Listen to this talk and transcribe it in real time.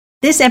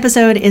This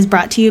episode is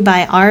brought to you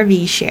by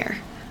RV Share.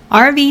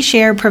 RV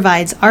Share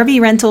provides RV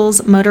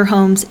rentals,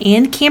 motorhomes,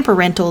 and camper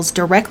rentals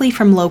directly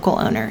from local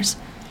owners.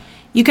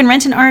 You can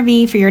rent an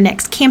RV for your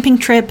next camping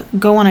trip,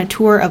 go on a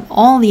tour of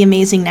all the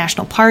amazing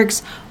national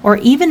parks, or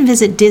even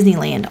visit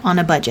Disneyland on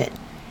a budget.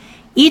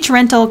 Each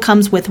rental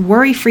comes with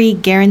worry-free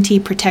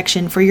guarantee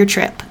protection for your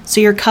trip, so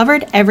you're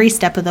covered every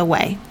step of the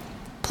way.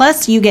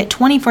 Plus, you get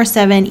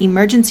 24/7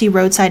 emergency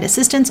roadside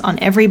assistance on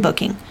every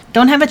booking.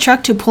 Don't have a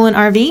truck to pull an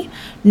RV?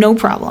 No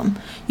problem.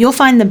 You'll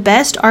find the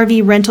best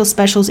RV rental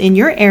specials in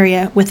your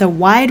area with a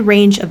wide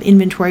range of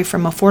inventory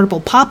from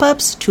affordable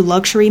pop-ups to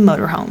luxury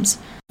motorhomes.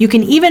 You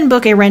can even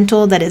book a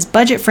rental that is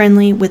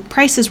budget-friendly with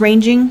prices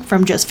ranging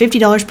from just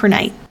 $50 per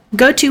night.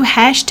 Go to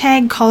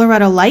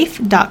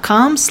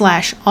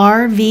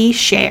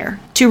 #ColoradoLife.com/RVShare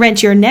to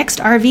rent your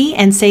next RV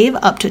and save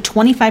up to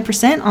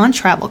 25% on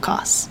travel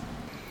costs.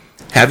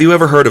 Have you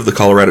ever heard of the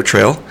Colorado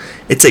Trail?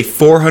 It's a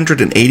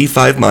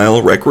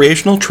 485-mile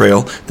recreational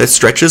trail that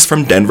stretches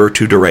from Denver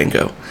to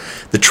Durango.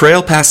 The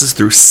trail passes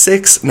through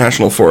 6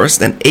 national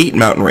forests and 8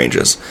 mountain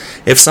ranges.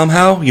 If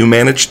somehow you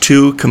manage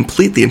to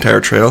complete the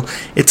entire trail,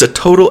 it's a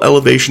total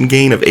elevation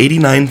gain of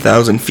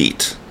 89,000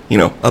 feet.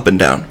 Up and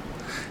down.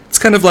 It's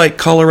kind of like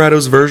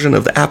Colorado's version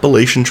of the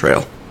Appalachian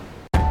Trail.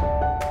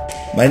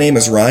 My name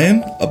is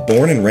Ryan, a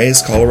born and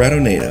raised Colorado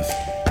native.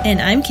 And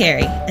I'm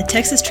Carrie, a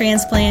Texas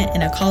transplant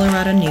and a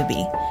Colorado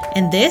newbie.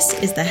 And this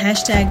is the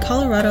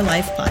 #Colorado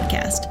Life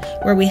podcast,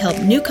 where we help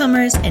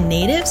newcomers and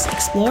natives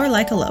explore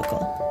like a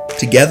local.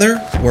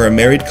 Together, we're a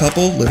married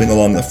couple living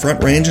along the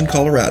Front Range in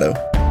Colorado.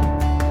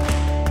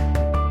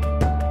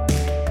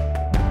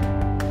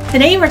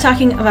 Today we're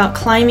talking about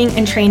climbing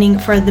and training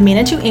for the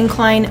Manitou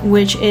Incline,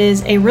 which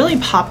is a really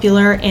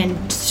popular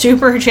and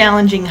super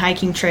challenging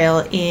hiking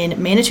trail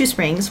in Manitou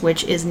Springs,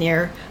 which is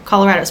near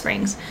Colorado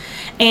Springs.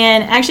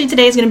 And actually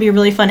today is going to be a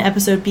really fun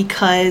episode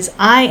because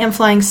I am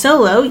flying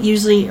solo.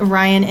 Usually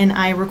Ryan and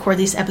I record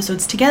these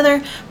episodes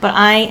together, but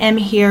I am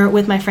here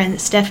with my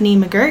friend Stephanie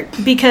McGirt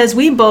because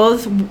we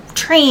both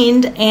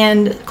trained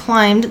and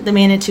climbed the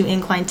Manitou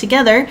Incline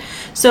together.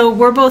 So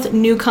we're both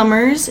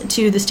newcomers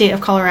to the state of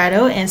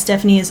Colorado, and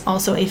Stephanie is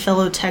also a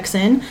fellow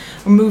Texan,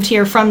 or moved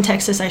here from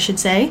Texas, I should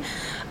say.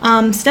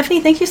 Stephanie,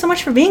 thank you so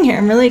much for being here.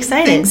 I'm really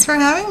excited. Thanks for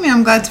having me.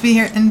 I'm glad to be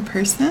here in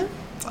person.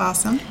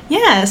 Awesome.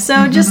 Yeah,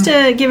 so just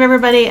to give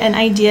everybody an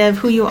idea of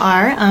who you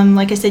are,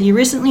 like I said, you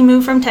recently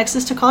moved from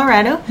Texas to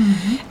Colorado,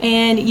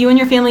 and you and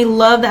your family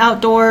love the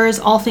outdoors,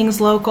 all things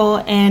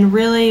local, and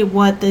really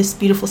what this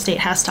beautiful state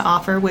has to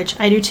offer, which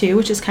I do too,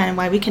 which is kind of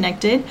why we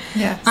connected.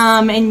 Yes.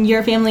 And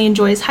your family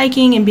enjoys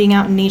hiking and being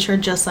out in nature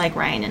just like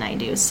Ryan and I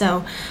do.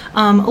 So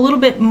a little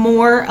bit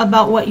more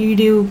about what you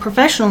do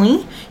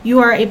professionally. You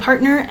are a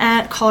partner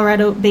at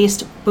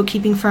Colorado-based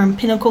bookkeeping firm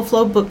Pinnacle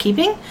Flow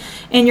Bookkeeping,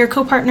 and your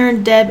co-partner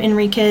Deb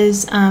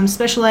Enriquez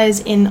specialize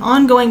in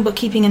ongoing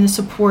bookkeeping and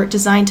support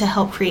designed to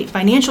help create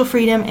financial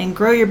freedom and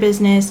grow your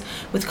business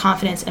with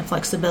confidence and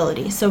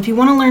flexibility. So if you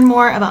want to learn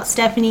more about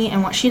Stephanie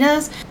and what she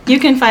does, you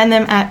can find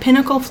them at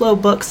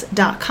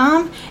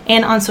pinnacleflowbooks.com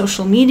and on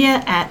social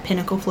media at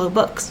Pinnacle Flow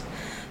Books.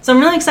 So I'm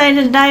really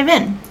excited to dive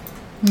in.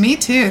 Me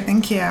too.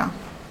 Thank you.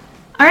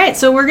 All right,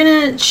 so we're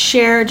going to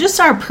share just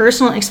our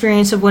personal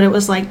experience of what it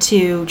was like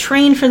to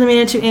train for the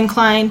Manitou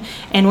Incline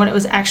and what it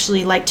was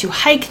actually like to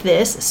hike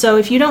this. So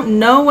if you don't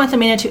know what the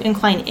Manitou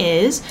Incline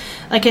is,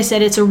 like I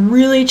said, it's a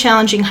really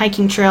challenging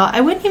hiking trail. I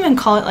wouldn't even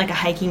call it like a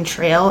hiking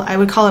trail. I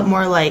would call it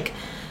more like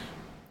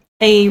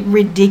a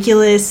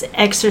ridiculous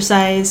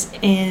exercise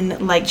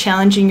in like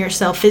challenging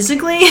yourself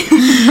physically.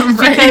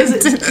 Because,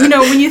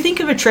 when you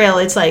think of a trail,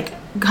 it's like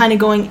kind of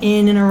going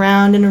in and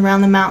around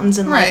the mountains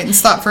and right, and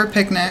stop for a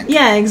picnic.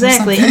 Yeah,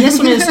 exactly. And this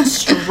one is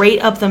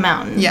straight up the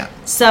mountain. Yeah.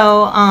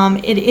 So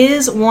it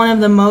is one of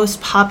the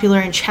most popular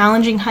and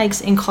challenging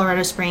hikes in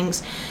Colorado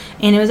Springs.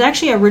 And it was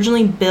actually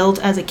originally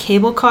built as a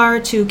cable car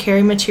to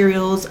carry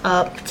materials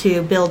up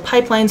to build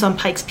pipelines on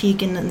Pikes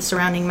Peak and the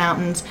surrounding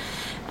mountains.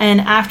 And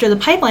after the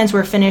pipelines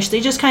were finished, they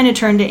just kind of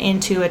turned it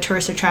into a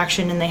tourist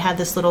attraction, and they had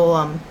this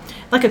little,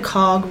 like a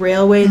cog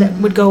railway that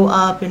would go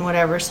up and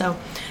whatever. So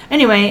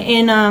anyway,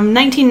 in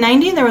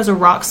 1990, there was a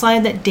rock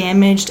slide that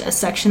damaged a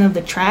section of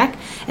the track.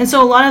 And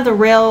so a lot of the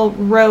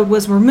railroad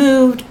was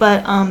removed,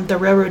 but the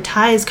railroad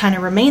ties kind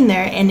of remained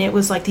there. And it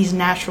was like these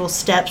natural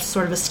steps,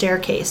 sort of a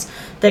staircase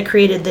that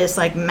created this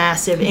like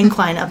massive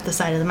incline up the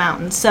side of the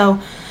mountain.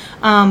 So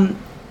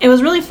it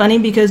was really funny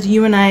because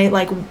you and I,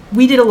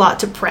 we did a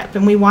lot to prep,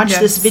 and we watched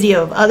this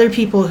video of other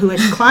people who had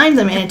climbed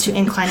the Manitou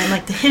Incline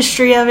and, the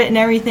history of it and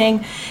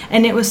everything,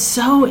 and it was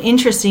so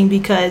interesting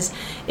because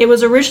it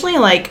was originally,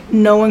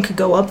 no one could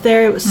go up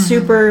there. It was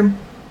super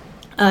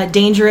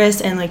dangerous,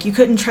 and, you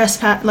couldn't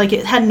trespass,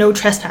 it had no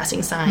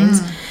trespassing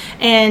signs,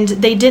 and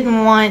they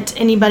didn't want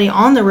anybody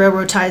on the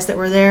railroad ties that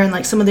were there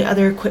and, some of the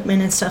other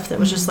equipment and stuff that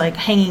was just,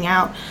 hanging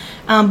out.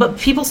 But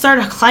people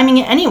started climbing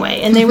it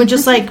anyway, and they would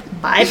just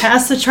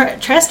bypass the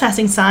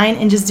trespassing sign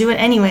and just do it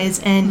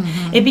anyways. And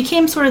it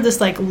became sort of this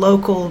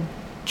local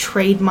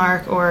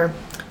trademark, or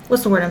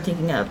what's the word I'm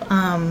thinking of?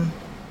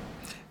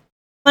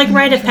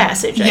 Rite of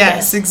passage, I guess.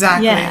 Yes,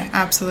 exactly. Yeah.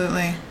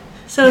 Absolutely.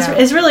 So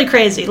it's really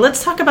crazy.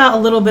 Let's talk about a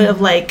little bit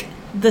of like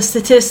the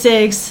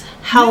statistics,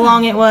 how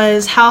long it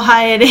was, how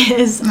high it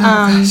is,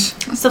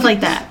 stuff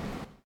like that.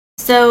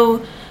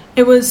 So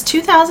it was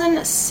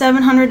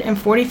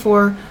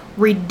 2,744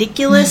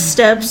 ridiculous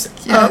steps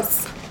up,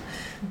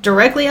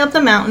 directly up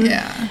the mountain.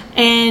 Yeah.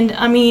 And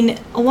I mean,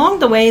 along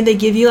the way, they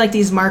give you like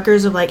these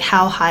markers of like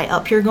how high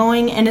up you're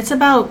going, and it's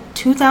about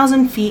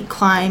 2,000 feet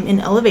climb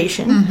in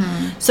elevation.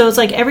 So it's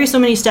like every so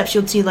many steps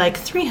you'll see like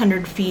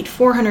 300 feet,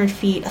 400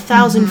 feet,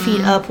 1,000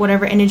 feet up,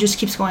 whatever, and it just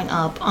keeps going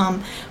up.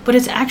 But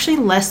it's actually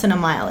less than a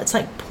mile. It's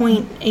like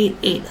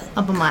 0.88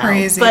 of a mile.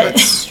 Crazy, but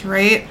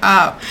straight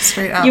up.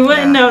 You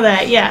wouldn't know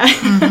that, yeah.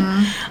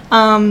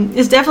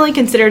 It's definitely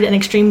considered an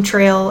extreme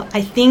trail.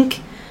 I think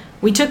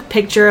we took a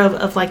picture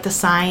of like the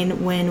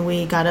sign when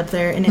we got up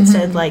there, and it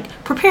said like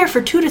prepare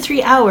for 2 to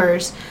 3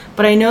 hours.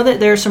 But I know that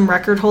there are some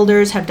record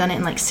holders have done it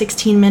in like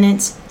 16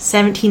 minutes,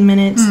 17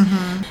 minutes.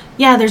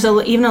 Yeah, there's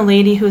even a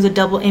lady who is a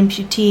double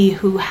amputee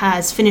who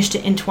has finished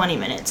it in 20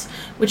 minutes,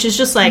 which is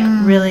just like,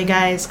 really,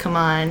 guys, come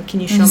on, can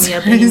you show me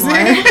up anymore?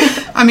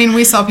 I mean,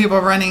 we saw people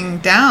running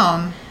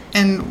down,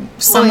 and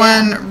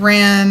someone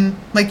ran,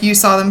 like you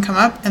saw them come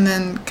up and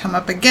then come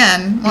up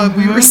again while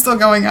we were still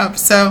going up.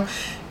 So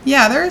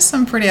yeah, there are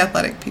some pretty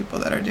athletic people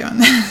that are doing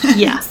that.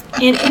 Yeah.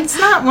 And it's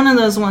not one of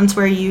those ones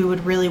where you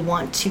would really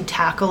want to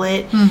tackle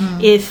it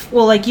if,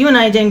 well, like you and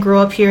I didn't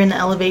grow up here in the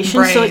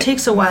elevation, so it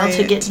takes a while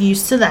to get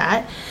used to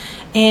that.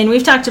 And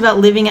we've talked about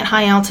living at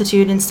high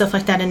altitude and stuff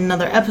like that in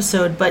another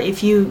episode, but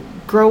if you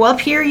grow up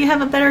here, you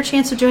have a better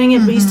chance of doing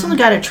it, but you still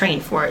got to train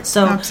for it.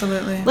 So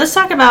absolutely. Let's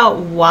talk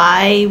about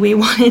why we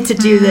wanted to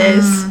do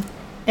this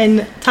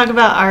and talk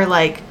about our,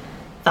 like,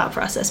 thought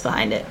process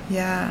behind it.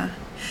 Yeah.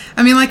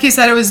 I mean, like you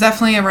said, it was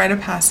definitely a rite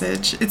of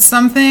passage. It's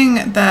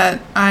something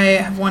that I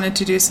have wanted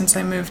to do since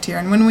I moved here.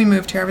 And when we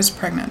moved here, I was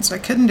pregnant, so I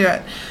couldn't do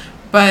it.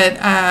 But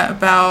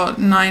about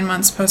 9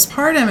 months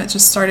postpartum, it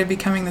just started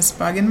becoming this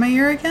bug in my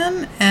ear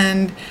again.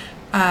 And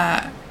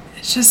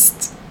it's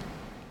just,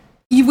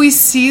 we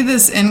see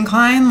this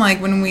incline, like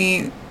when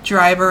we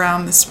drive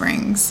around the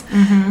springs.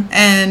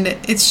 And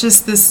it's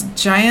just this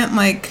giant,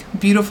 like,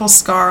 beautiful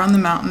scar on the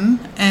mountain.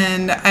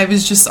 And I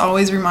was just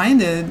always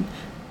reminded,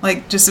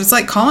 like, just, it's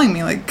like calling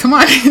me, like, come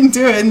on and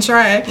do it and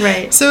try it.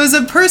 Right. So it was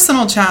a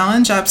personal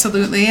challenge,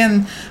 absolutely.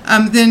 And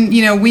then,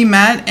 you know, we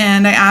met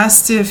and I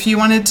asked if you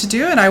wanted to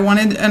do it. I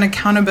wanted an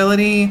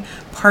accountability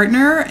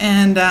partner,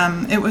 and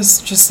it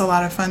was just a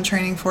lot of fun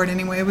training for it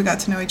anyway. We got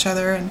to know each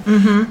other,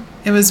 and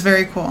it was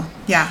very cool.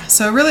 Yeah,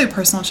 so really a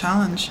personal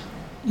challenge.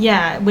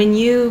 Yeah, when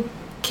you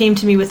came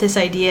to me with this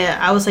idea,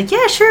 I was like,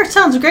 yeah, sure,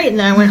 sounds great. And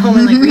then I went home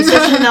and like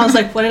researched it, and I was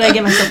like, what did I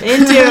get myself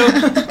into?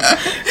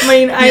 I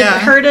mean,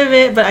 I'd heard of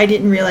it, but I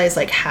didn't realize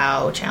like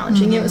how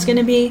challenging it was going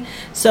to be.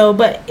 So,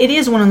 but it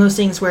is one of those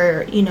things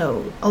where, you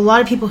know, a lot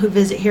of people who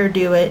visit here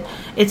do it.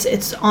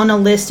 It's on a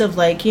list of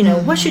like, you know,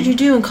 what should you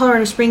do in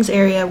Colorado Springs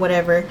area,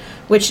 whatever,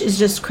 which is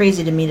just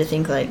crazy to me to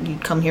think like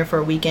you'd come here for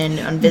a weekend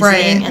on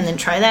visiting and then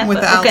try that.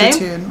 With the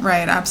altitude.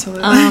 Right,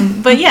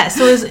 absolutely. But yeah,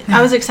 so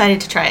I was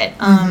excited to try it.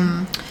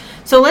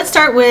 So let's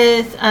start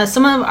with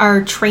some of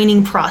our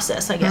training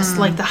process, I guess,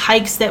 like the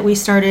hikes that we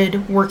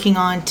started working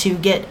on to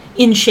get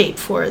in shape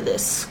for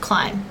this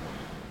climb.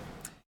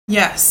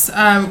 Yes,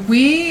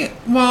 we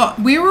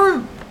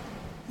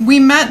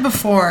met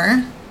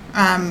before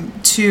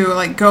to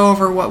like go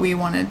over what we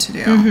wanted to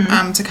do,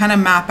 to kind of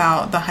map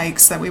out the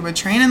hikes that we would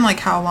train and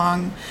like how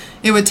long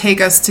it would take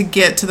us to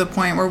get to the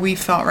point where we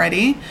felt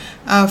ready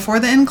for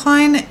the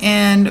incline.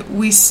 And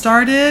we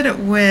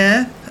started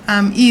with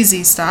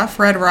easy stuff.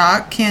 Red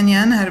Rock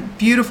Canyon had a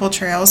beautiful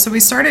trail, so we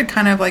started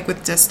kind of like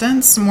with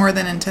distance more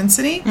than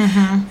intensity.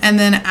 And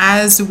then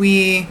as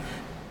we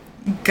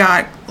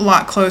got a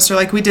lot closer,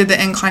 like we did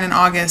the incline in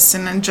August,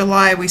 and in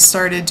July we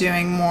started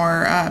doing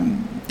more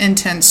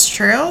intense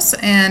trails,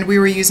 and we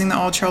were using the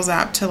All Trails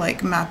app to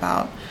like map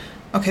out,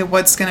 okay,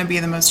 what's going to be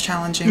the most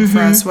challenging for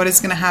us, what is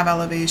going to have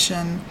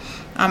elevation.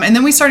 And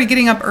then we started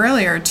getting up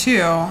earlier too,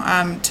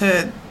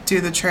 to do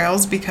the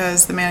trails,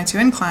 because the Manitou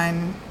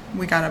Incline,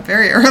 we got up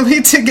very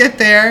early to get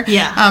there,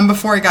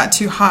 before it got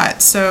too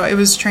hot. So it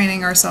was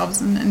training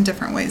ourselves in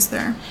different ways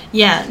there.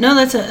 Yeah, no,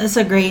 that's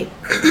a great,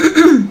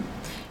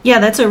 yeah,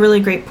 that's a really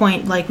great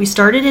point. Like we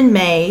started in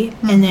May,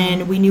 and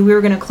then we knew we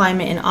were going to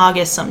climb it in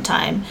August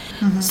sometime.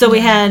 So we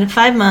had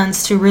 5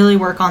 months to really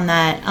work on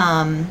that.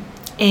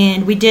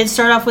 And we did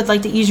start off with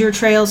like the easier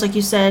trails, like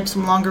you said,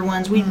 some longer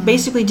ones. We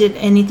basically did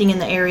anything in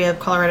the area of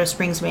Colorado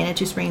Springs,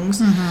 Manitou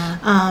Springs,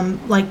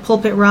 like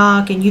Pulpit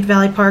Rock and Ute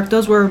Valley Park.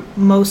 Those were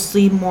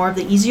mostly more of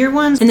the easier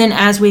ones. And then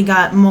as we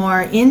got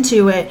more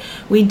into it,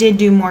 we did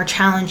do more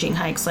challenging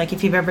hikes. Like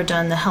if you've ever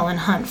done the Helen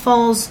Hunt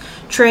Falls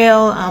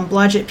Trail,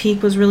 Blodgett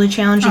Peak was really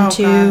challenging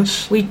too.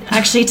 Gosh. We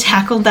actually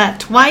tackled that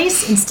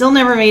twice and still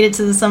never made it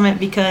to the summit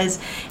because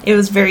it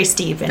was very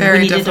steep and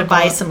we needed to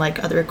buy some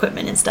like other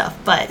equipment and stuff.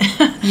 But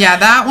yeah,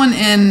 that one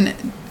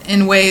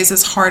in ways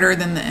is harder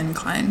than the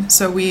incline.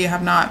 So we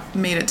have not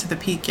made it to the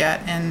peak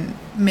yet, and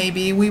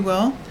maybe we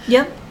will.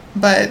 Yep.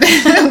 But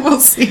we'll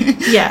see.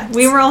 Yeah,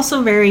 we were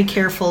also very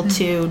careful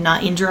to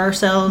not injure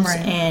ourselves,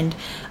 and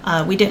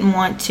We didn't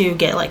want to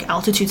get like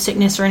altitude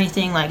sickness or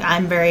anything. Like,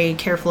 I'm very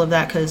careful of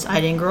that because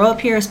I didn't grow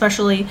up here,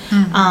 especially.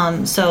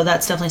 So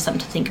that's definitely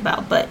something to think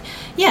about. But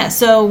yeah,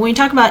 so when you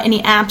talk about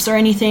any apps or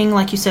anything,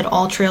 like you said,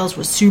 All Trails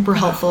was super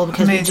helpful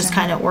because we just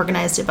kind of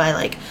organized it by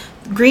like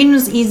green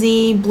was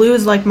easy, blue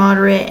is like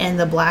moderate, and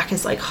the black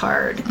is like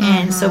hard.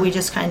 And so we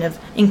just kind of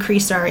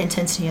increased our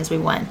intensity as we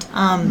went.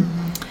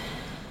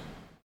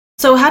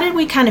 So how did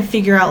we kind of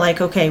figure out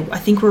like, okay, I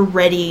think we're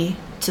ready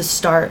to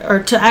start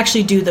or to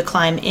actually do the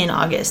climb in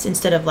August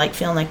instead of like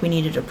feeling like we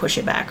needed to push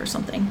it back or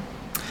something?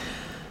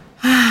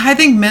 I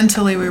think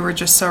mentally we were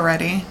just so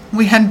ready.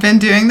 We had been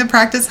doing the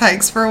practice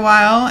hikes for a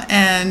while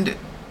and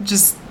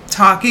just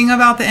talking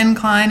about the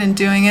incline and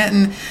doing it.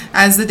 And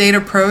as the date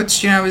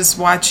approached, I was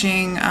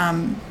watching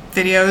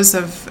videos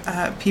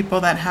of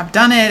people that have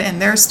done it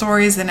and their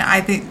stories, and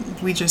I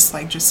think we just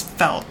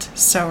felt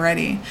so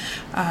ready.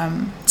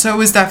 So it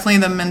was definitely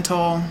the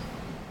mental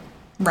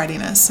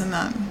readiness in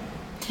that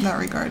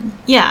regard.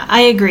 Yeah,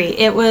 I agree.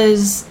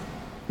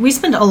 We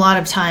spent a lot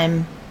of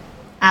time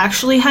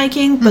actually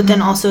hiking, but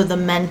then also the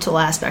mental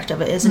aspect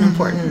of it is an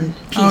important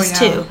piece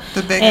too.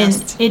 The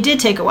biggest. And it did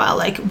take a while.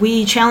 Like,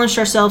 we challenged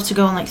ourselves to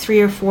go on like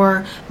 3 or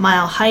 4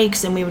 mile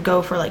hikes, and we would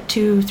go for like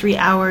 2-3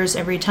 hours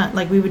every time.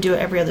 Like, we would do it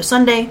every other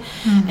Sunday,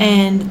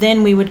 and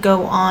then we would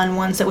go on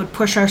ones that would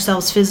push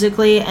ourselves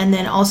physically, and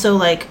then also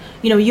like,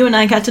 you and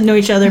I got to know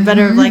each other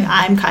better. Like,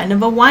 I'm kind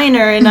of a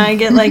whiner, and I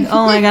get like,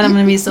 oh my God, I'm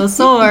going to be so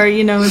sore,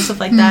 and stuff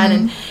like that.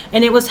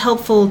 And it was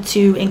helpful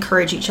to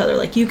encourage each other.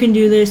 Like, you can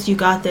do this, you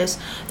got this.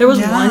 There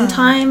was one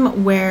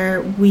time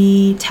where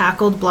we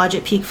tackled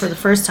Blodgett Peak for the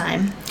first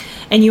time,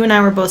 and you and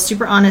I were both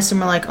super honest,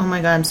 and we're like, oh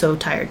my God, I'm so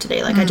tired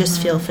today. Like, I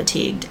just feel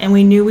fatigued. And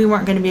we knew we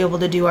weren't going to be able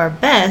to do our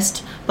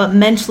best, but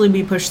mentally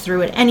we pushed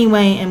through it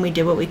anyway, and we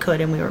did what we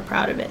could, and we were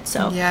proud of it.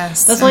 So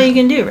that's all you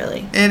can do,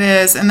 really. It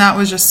is, and that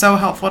was just so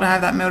helpful to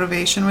have that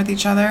motivation with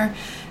each other,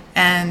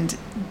 and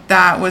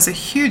that was a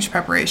huge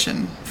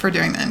preparation for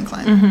doing the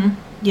incline.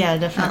 Yeah,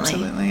 definitely.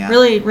 Absolutely, yeah.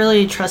 Really,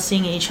 really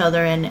trusting each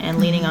other and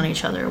leaning on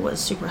each other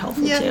was super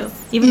helpful too.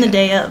 Even the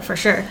day of, for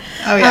sure.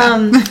 Oh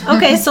yeah.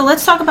 Okay, so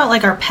let's talk about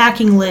like our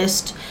packing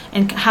list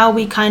and how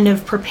we kind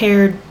of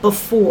prepared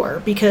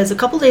before, because a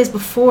couple days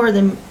before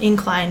the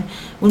incline,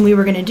 when we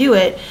were going to do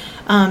it,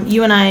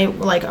 you and I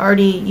like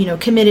already,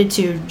 committed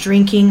to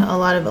drinking a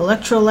lot of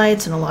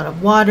electrolytes and a lot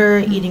of water,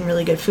 eating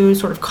really good food,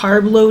 sort of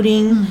carb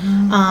loading.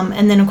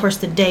 And then, of course,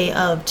 the day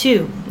of,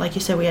 too. Like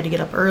you said, we had to get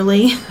up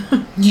early.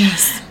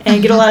 Yes.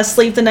 And get a lot of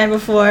sleep the night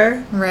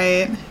before.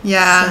 Right.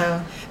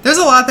 Yeah. So. There's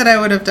a lot that I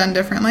would have done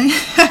differently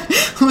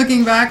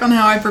looking back on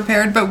how I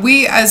prepared. But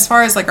we, as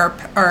far as like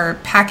our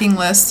packing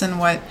list and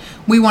what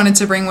we wanted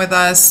to bring with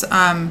us,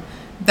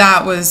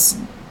 that was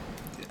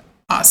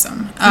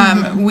awesome.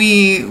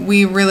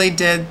 We really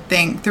did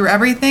think through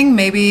everything.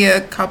 Maybe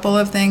a couple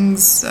of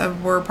things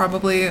were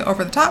probably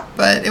over the top,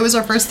 but it was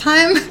our first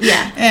time.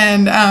 Yeah.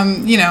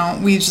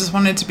 And, we just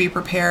wanted to be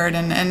prepared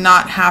and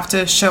not have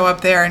to show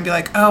up there and be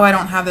like, oh, I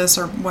don't have this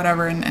or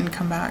whatever and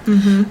come back.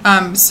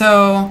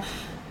 So,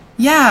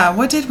 yeah,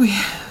 what did we...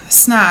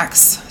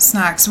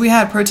 Snacks. We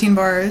had protein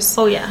bars.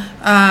 Oh, yeah.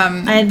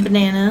 I had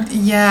banana.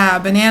 Yeah,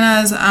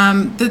 bananas.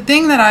 The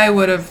thing that I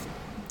would have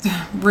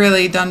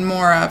really done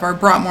more of or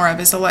brought more of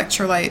is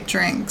electrolyte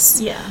drinks.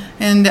 Yeah.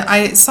 And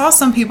I saw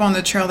some people on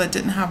the trail that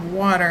didn't have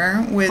water,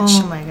 which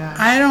oh my gosh.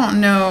 I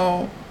don't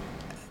know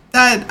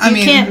that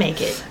you can't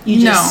make it. You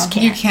just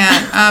can't. You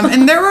can't.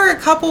 And there were a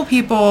couple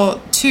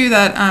people too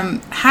that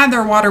had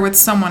their water with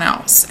someone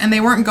else, and they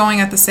weren't going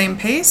at the same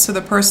pace, so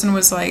the person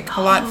was like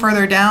a lot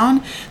further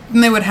down,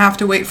 and they would have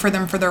to wait for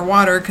them for their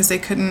water because they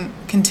couldn't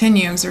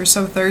continue because they're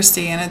so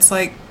thirsty. And it's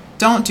like,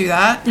 don't do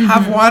that.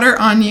 Have water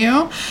on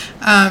you,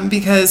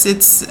 because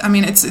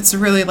it's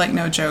really like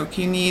no joke.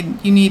 You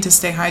need to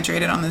stay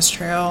hydrated on this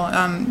trail.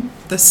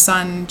 The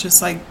sun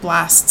just like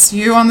blasts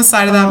you on the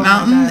side of that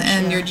mountain,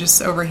 and you're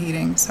just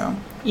overheating. So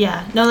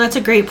yeah, no, that's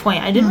a great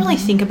point. I didn't really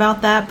think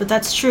about that, but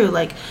that's true.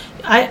 Like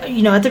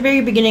at the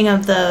very beginning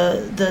of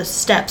the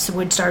steps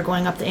would start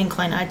going up the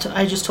incline,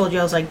 I just told you,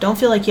 I was like, don't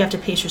feel like you have to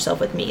pace yourself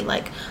with me.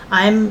 Like,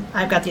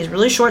 I've got these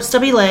really short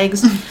stubby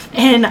legs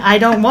and I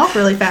don't walk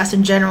really fast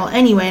in general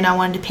anyway, and I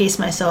wanted to pace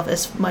myself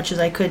as much as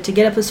I could to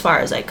get up as far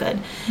as I could.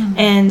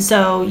 And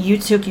so you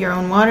took your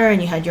own water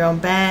and you had your own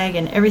bag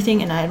and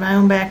everything, and I had my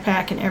own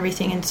backpack and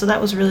everything, and so that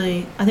was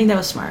really, I think that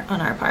was smart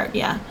on our part.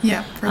 Yeah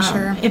for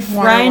sure. If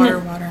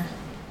water.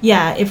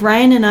 Yeah, if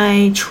Ryan and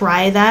I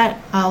try that,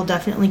 I'll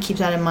definitely keep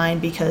that in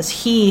mind, because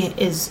he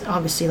is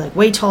obviously like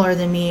way taller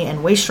than me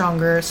and way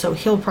stronger, so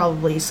he'll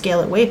probably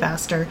scale it way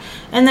faster.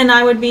 And then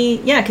I would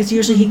be, because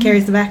usually he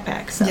carries the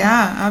backpack. So.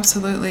 Yeah,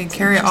 absolutely.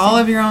 Carry all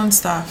of your own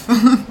stuff.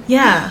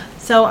 Yeah,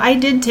 so I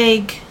did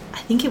take, I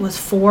think it was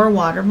 4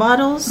 water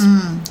bottles,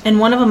 and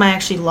one of them I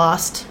actually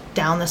lost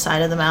down the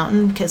side of the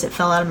mountain because it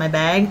fell out of my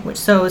bag,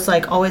 so it's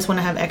like always want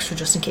to have extra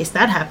just in case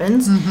that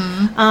happens.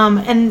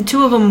 And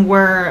 2 of them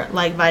were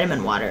like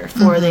vitamin water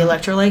for the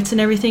electrolytes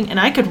and everything, and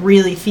I could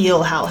really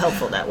feel how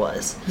helpful that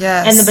was.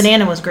 Yes. And the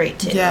banana was great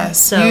too.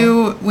 Yes.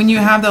 So when you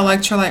have the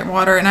electrolyte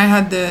water, and I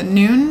had the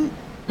Noon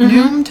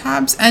Nuum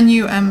tabs,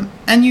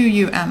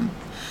 Nuum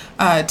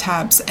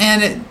tabs,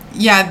 and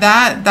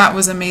that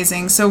was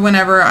amazing. So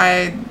whenever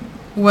I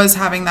was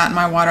having that in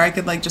my water, I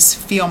could like just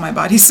feel my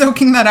body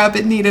soaking that up.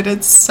 It needed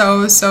it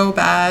so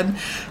bad,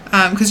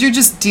 because you're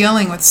just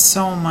dealing with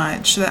so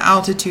much, the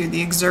altitude,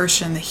 the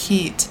exertion, the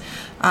heat.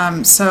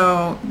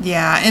 So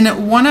yeah,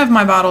 and one of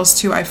my bottles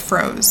too, I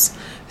froze.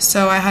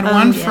 So I had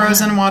one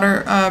frozen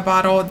water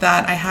bottle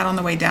that I had on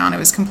the way down. It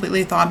was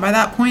completely thawed by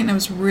that point, and it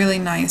was really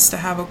nice to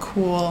have a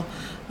cool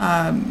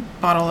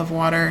bottle of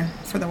water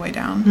for the way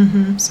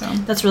down. So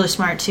that's really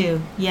smart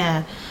too.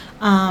 Yeah.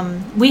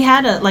 We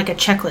had a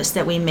checklist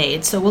that we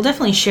made, so we'll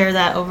definitely share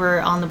that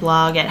over on the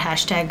blog at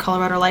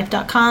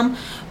 #ColoradoLife.com.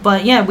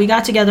 But yeah, we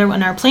got together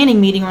in our planning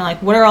meeting. We're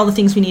like, what are all the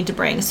things we need to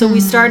bring? So we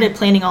started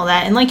planning all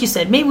that, and like you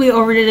said, maybe we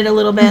overdid it a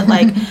little bit.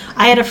 Like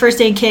I had a first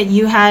aid kit,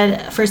 you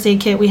had a first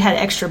aid kit, we had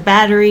extra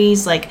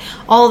batteries, like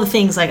all the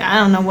things. Like I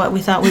don't know what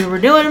we thought we were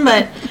doing,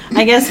 but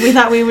I guess we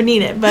thought we would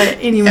need it. But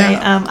anyway,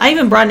 I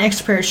even brought an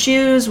extra pair of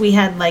shoes. We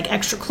had like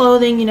extra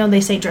clothing. You know, they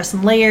say dress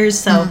in layers.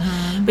 So,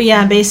 but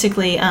yeah,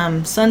 basically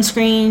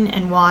sunscreen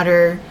and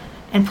water,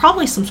 and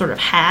probably some sort of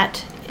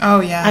hat. Oh,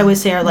 yeah. I would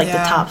say are like the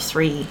top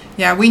 3.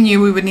 Yeah, we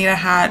knew we would need a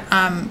hat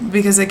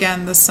because,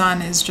 again, the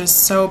sun is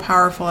just so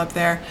powerful up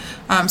there.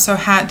 So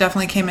hat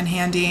definitely came in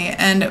handy.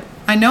 And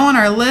I know on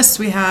our list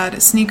we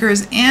had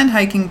sneakers and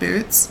hiking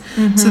boots.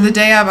 So the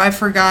day of, I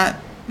forgot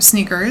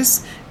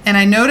sneakers. And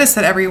I noticed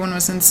that everyone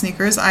was in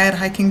sneakers. I had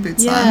hiking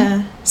boots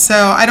on. So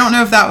I don't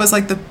know if that was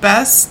like the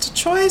best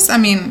choice. I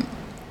mean,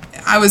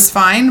 I was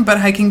fine, but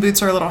hiking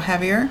boots are a little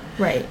heavier,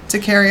 right, to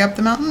carry up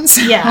the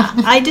mountains. Yeah,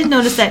 I did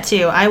notice that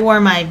too. I wore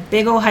my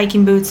big old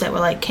hiking boots that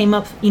were like came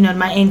up, to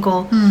my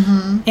ankle,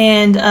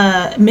 and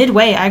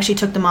midway I actually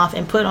took them off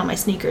and put on my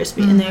sneakers,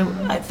 and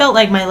I felt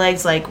like my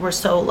legs were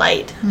so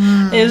light.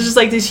 It was just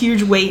like this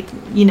huge weight,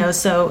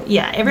 So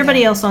yeah,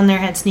 everybody else on there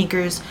had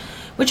sneakers,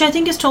 which I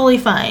think is totally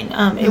fine.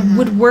 It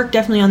would work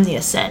definitely on the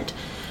ascent.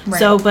 Right.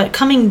 So, but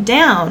coming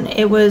down,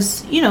 it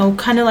was,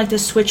 kind of like the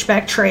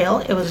switchback trail.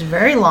 It was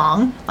very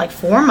long, like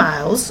 4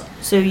 miles.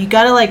 So you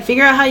got to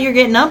figure out how you're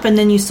getting up, and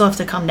then you still have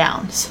to come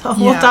down. So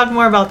we'll talk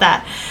more about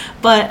that.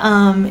 But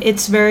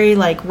it's very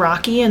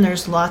rocky, and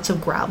there's lots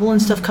of gravel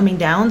and stuff coming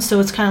down. So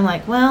it's kind of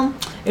like, well,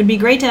 it would be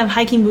great to have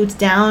hiking boots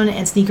down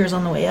and sneakers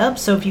on the way up.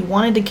 So if you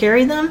wanted to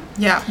carry them,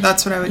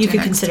 that's what I would do. You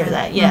could consider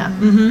that. Yeah.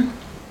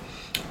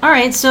 All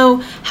right, so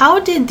how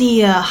did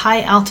the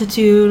high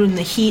altitude and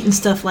the heat and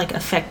stuff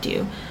affect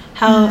you?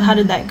 How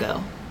did that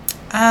go?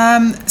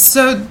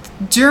 So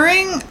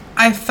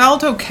I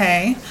felt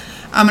okay,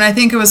 and I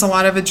think it was a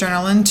lot of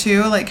adrenaline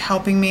too,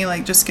 helping me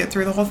just get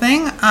through the whole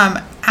thing.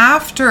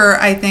 After,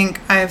 I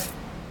think I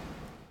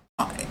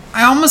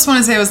almost want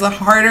to say it was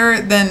harder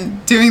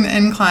than doing the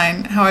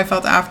incline. How I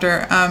felt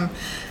after.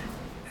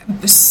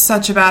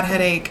 Such a bad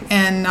headache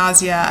and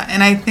nausea,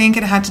 and I think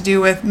it had to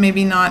do with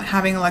maybe not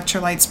having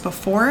electrolytes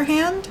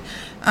beforehand,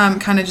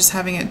 kind of just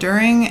having it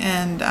during,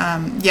 and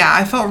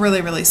I felt really,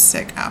 really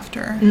sick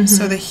after.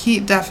 So the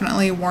heat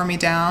definitely wore me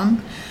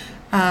down.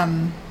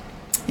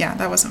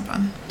 That wasn't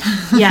fun.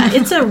 Yeah,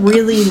 it's a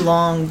really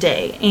long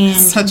day, and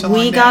such a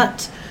long day.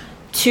 Got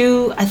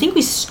to, I think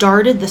we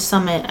started the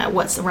summit at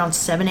around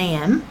 7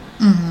 a.m.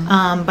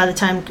 By the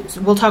time,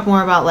 we'll talk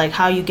more about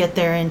how you get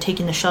there and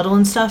taking the shuttle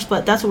and stuff,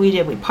 but that's what we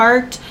did. We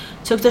parked,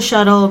 took the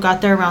shuttle,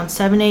 got there around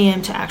 7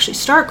 a.m. to actually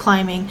start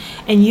climbing,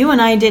 and you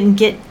and I didn't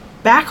get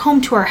back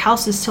home to our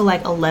houses till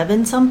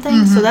 11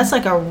 something. So that's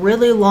a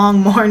really long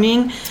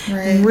morning,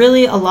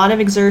 really a lot of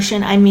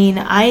exertion. I mean,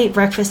 I ate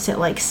breakfast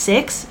at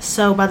 6,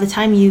 so by the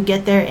time you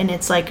get there and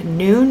it's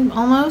noon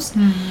almost,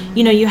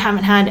 you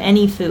haven't had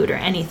any food or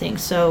anything,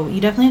 so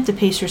you definitely have to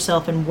pace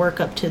yourself and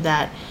work up to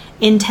that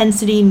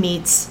intensity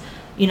meets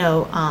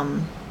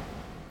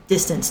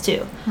distance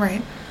too.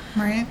 Right.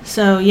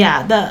 So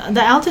yeah,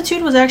 the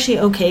altitude was actually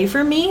okay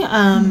for me,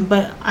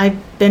 but I've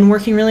been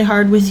working really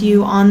hard with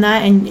you on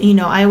that,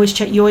 and I always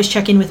check. You always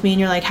check in with me, and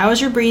you're like, "How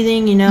is your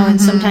breathing?" And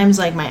sometimes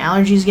my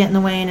allergies get in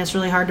the way, and it's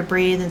really hard to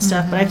breathe and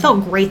stuff. But I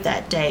felt great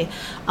that day.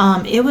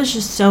 It was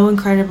just so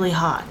incredibly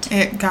hot.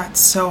 It got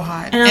so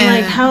hot, and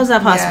I'm like, "How is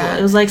that possible?" Yeah.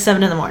 It was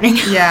 7 a.m.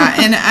 Yeah,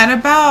 and at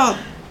about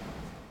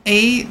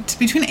 8,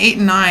 between 8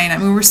 and 9, I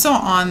mean, we were still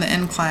on the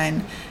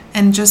incline.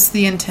 And just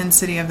the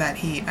intensity of that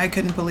heat, I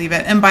couldn't believe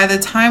it. And by the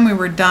time we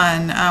were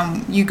done,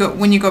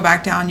 when you go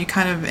back down, you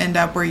kind of end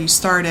up where you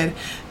started.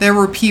 There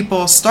were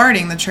people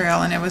starting the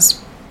trail, and it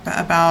was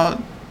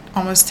about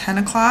almost 10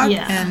 o'clock.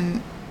 Yeah.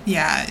 And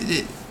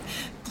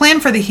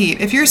plan for the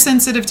heat. If you're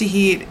sensitive to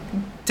heat,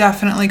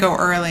 definitely go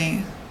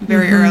early,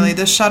 very early.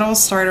 The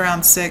shuttles start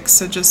around 6,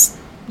 so just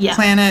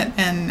plan it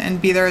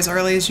and be there as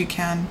early as you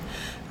can.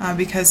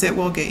 Because it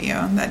will get you.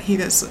 That heat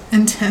is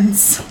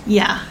intense.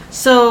 Yeah.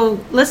 So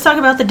let's talk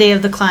about the day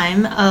of the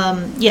climb.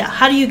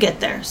 How do you get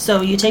there? So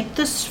you take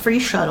this free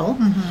shuttle.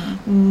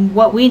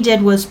 What we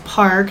did was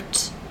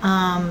parked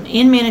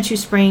in Manitou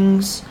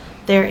Springs.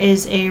 There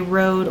is a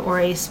road or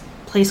a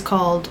place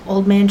called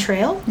Old Man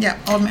Trail. Yeah,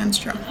 Old Man's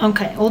Trail.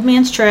 Okay, Old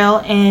Man's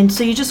Trail. And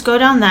so you just go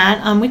down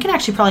that. We can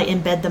actually probably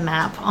embed the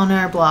map on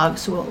our blog,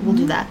 so we'll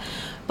do that.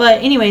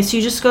 But anyway, so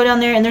you just go down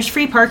there, and there's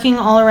free parking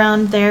all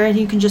around there.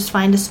 You can just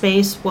find a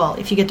space. Well,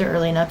 if you get there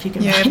early enough, you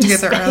can find a space. Yeah, you have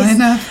to get there early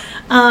enough.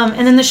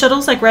 And then the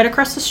shuttle's like right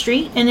across the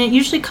street, and it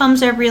usually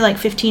comes every like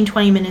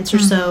 15-20 minutes or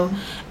so.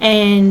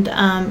 And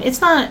it's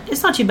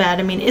not too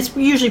bad. I mean, it's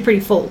usually pretty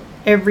full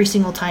every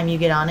single time you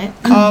get on it.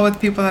 All with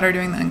people that are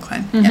doing the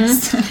incline.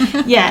 Yes.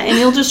 Yeah, and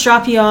it'll just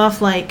drop you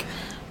off like...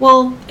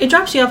 Well, it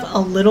drops you off a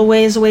little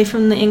ways away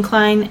from the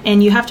incline,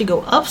 and you have to go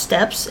up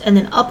steps and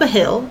then up a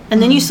hill,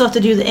 and then you still have to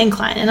do the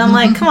incline. And I'm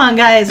like, come on,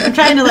 guys, I'm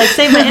trying to like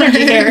save my energy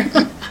here.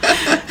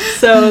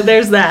 So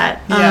there's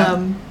that.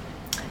 Yeah.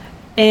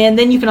 And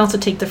then you can also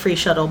take the free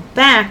shuttle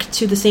back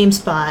to the same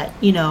spot,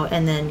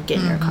 and then get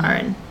in your car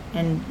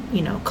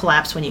and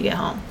collapse when you get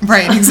home.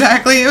 Right,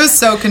 exactly. It was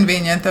so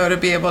convenient, though, to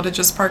be able to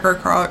just park our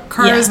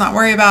cars, not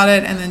worry about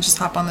it, and then just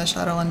hop on the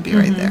shuttle and be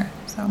right there.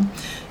 So,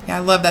 yeah, I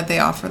love that they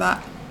offer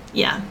that.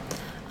 Yeah.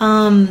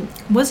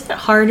 Was it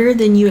harder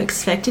than you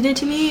expected it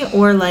to be,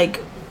 or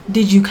like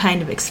did you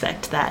kind of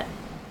expect that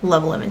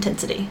level of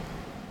intensity?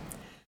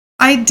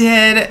 I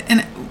did,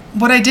 and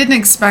what I didn't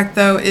expect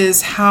though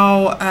is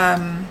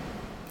how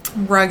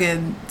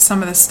rugged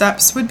some of the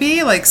steps would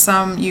be. Like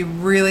some you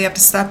really have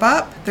to step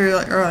up.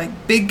 They're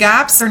like big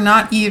gaps. They're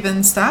not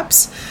even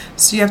steps,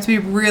 so you have to be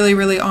really,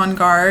 really on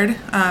guard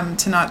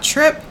to not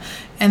trip.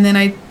 And then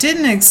I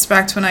didn't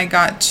expect when I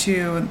got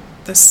to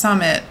the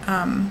summit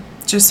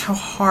just how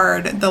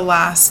hard the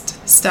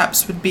last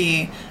steps would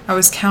be. I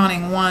was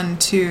counting 1,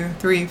 2,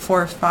 3,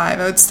 4, 5.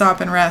 I would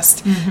stop and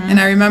rest. And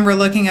I remember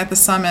looking at the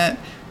summit.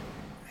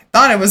 I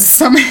thought it was a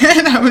summit.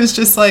 I was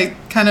just like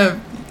kind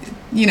of,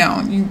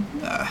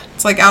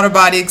 it's like out of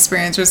body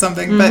experience or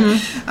something. But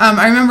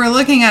I remember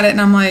looking at it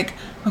and I'm like,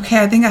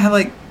 okay, I think I have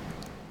like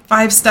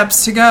 5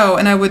 steps to go.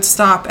 And I would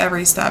stop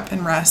every step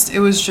and rest.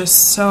 It was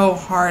just so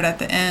hard at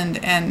the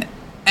end, and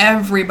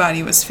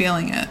everybody was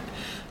feeling it.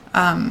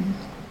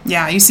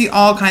 Yeah, you see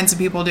all kinds of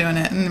people doing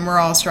it, and we're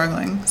all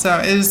struggling. So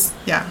it was,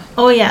 yeah.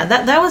 Oh, yeah.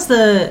 That was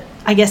the,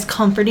 I guess,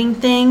 comforting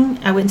thing.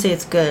 I wouldn't say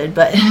it's good,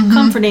 but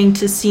comforting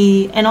to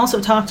see and also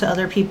talk to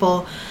other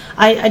people.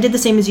 I did the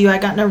same as you. I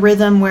got in a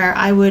rhythm where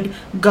I would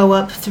go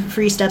up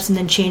 3 steps and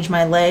then change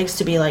my legs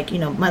to be like,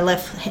 my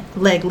left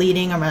leg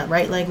leading or my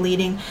right leg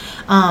leading.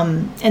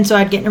 And so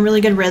I'd get in a really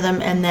good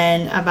rhythm, and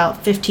then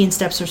about 15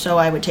 steps or so,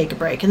 I would take a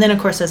break. And then, of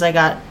course, as I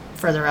got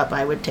further up,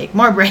 I would take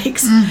more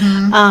breaks.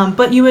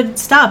 But you would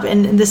stop,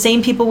 and the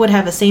same people would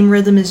have the same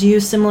rhythm as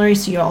you, similarly,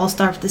 so you all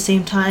start at the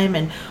same time.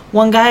 And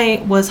one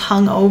guy was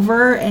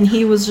hungover, and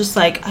he was just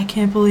like, I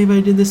can't believe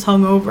I did this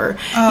hungover.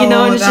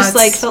 And it's just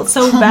like felt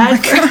so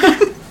bad for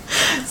him.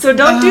 So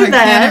don't do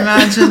that. I can't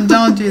imagine.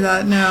 Don't do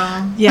that.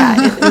 No.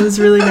 Yeah, it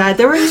was really bad.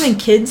 There were even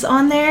kids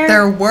on there.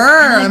 There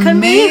were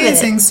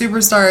amazing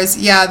superstars.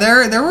 Yeah,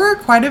 there were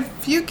quite a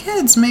few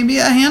kids, maybe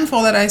a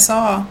handful that I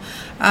saw.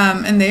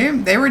 And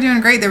they were doing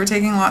great. They were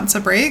taking lots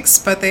of breaks,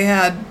 but they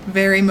had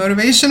very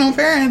motivational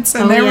parents,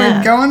 and they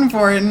were going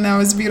for it, and that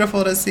was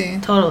beautiful to see.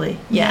 Totally,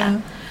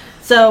 yeah.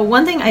 So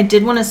one thing I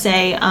did want to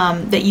say,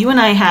 that you and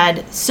I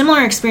had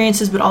similar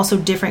experiences, but also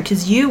different,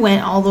 because you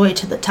went all the way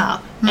to the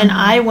top, and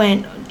I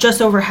went just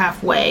over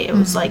halfway. It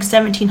was like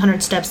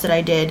 1,700 steps that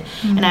I did,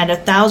 and I had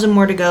 1,000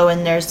 more to go,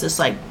 and there's this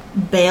like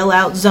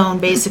bailout zone,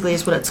 basically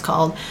is what it's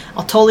called.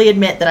 I'll totally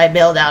admit that I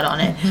bailed out on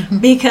it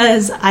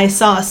because I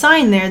saw a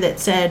sign there that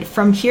said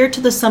from here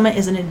to the summit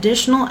is an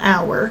additional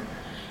hour,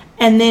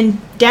 and then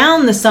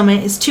down the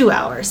summit is 2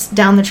 hours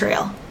down the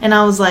trail. And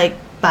I was like,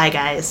 bye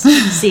guys,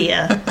 see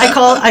ya.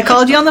 I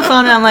called you on the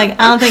phone, and I'm like,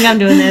 I don't think I'm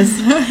doing this.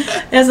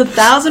 There's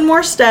 1,000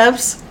 more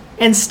steps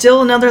and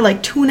still another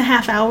like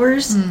 2.5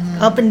 hours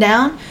up and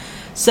down.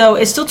 So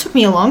it still took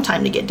me a long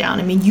time to get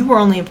down. I mean, you were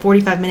only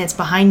 45 minutes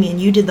behind me,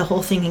 and you did the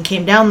whole thing and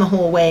came down the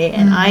whole way,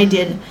 and I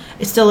did.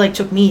 It still like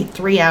took me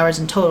 3 hours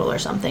in total or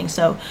something.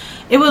 So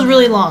it was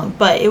really long,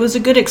 but it was a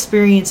good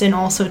experience, and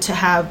also to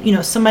have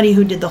somebody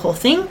who did the whole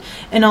thing,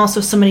 and also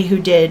somebody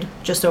who did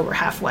just over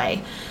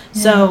halfway.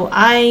 So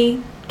I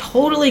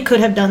totally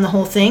could have done the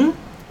whole thing,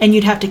 and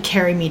you'd have to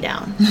carry me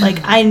down. Like,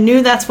 I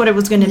knew that's what it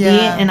was going to be,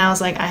 and I was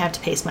like, I have to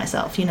pace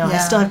myself. I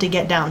still have to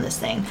get down this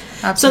thing.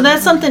 Absolutely. So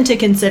that's something to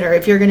consider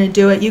if you're going to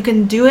do it. You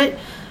can do it.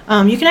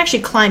 You can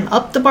actually climb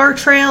up the bar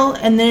trail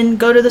and then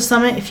go to the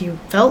summit if you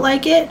felt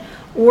like it,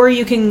 or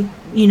you can,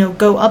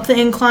 go up the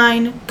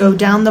incline, go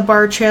down the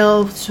bar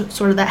trail,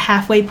 sort of that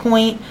halfway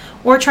point,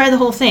 or try the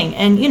whole thing.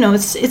 And,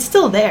 it's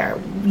still there.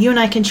 You and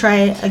I can try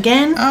it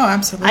again. Oh,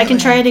 absolutely. I can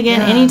try it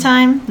again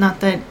anytime. Not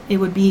that it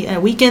would be a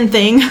weekend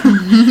thing.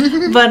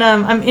 But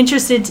I'm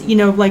interested,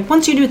 like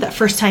once you do it that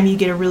first time, you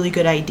get a really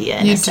good idea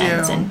in a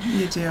sense. And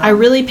you do. I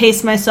really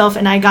paced myself,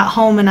 and I got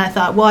home and I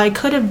thought, well, I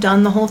could have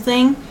done the whole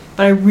thing,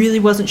 but I really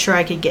wasn't sure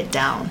I could get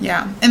down.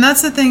 Yeah. And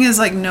that's the thing is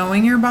like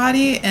knowing your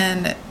body,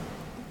 and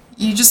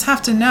you just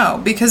have to know,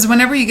 because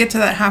whenever you get to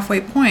that halfway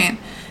point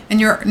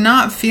and you're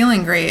not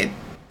feeling great,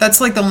 that's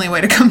like the only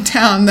way to come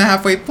down the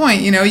halfway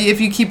point.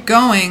 If you keep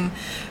going,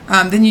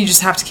 then you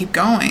just have to keep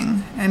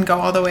going and go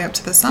all the way up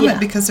to the summit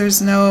because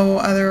there's no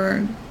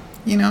other,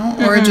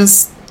 or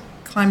just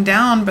climb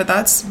down, but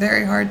that's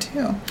very hard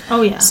too.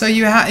 Oh yeah. So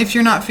if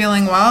you're not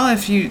feeling well,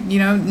 if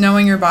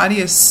knowing your body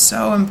is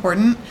so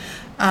important.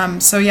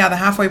 So yeah, the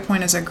halfway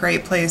point is a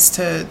great place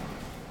to,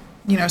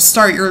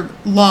 start your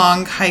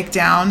long hike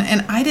down.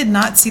 And I did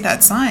not see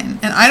that sign.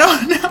 And I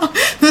don't know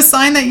the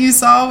sign that you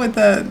saw with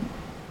the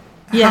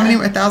how many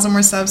 1,000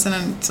 more steps in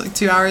it's like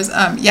 2 hours.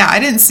 I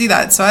didn't see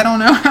that, so I don't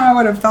know how I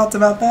would have felt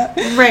about that.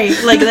 Right,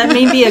 like that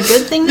may be a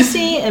good thing to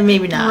see, and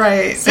maybe not.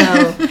 Right. So,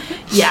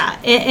 yeah,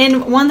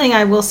 and one thing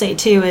I will say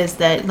too is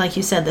that, like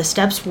you said, the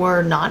steps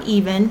were not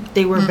even.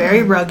 They were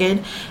very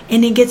rugged,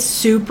 and it gets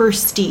super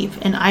steep.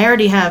 And I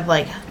already have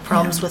like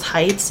problems with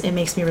heights. It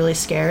makes me really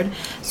scared.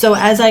 So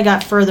as I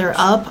got further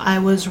up, I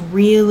was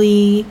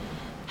really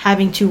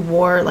having to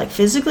war like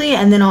physically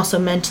and then also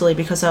mentally,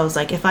 because I was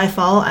like, if I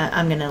fall,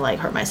 I'm gonna like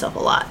hurt myself a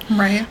lot.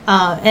 Right.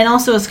 And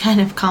also it's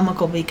kind of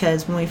comical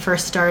because when we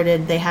first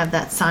started, they have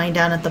that sign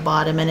down at the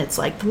bottom, and it's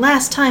like the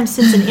last time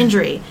since an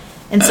injury,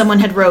 and someone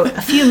had wrote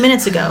a few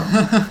minutes ago,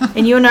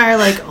 and you and I are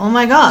like, oh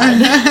my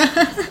god.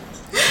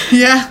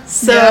 Yeah.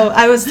 So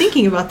I was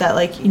thinking about that,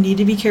 like, you need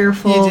to be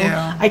careful. You do.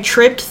 I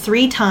tripped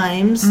 3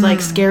 times, like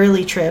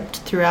scarily tripped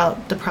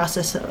throughout the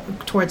process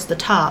towards the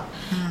top,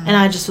 and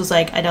I just was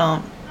like, I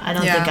don't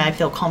think I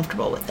feel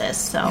comfortable with this.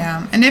 So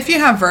yeah, and if you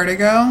have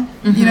vertigo,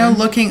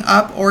 looking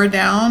up or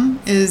down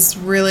is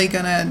really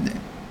gonna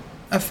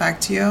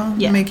affect you.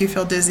 Yeah. Make you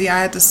feel dizzy. I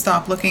had to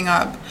stop looking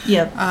up.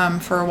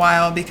 Yep. For a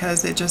while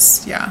because it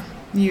just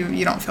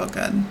you don't feel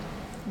good.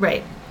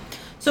 Right.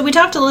 So we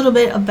talked a little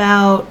bit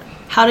about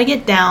how to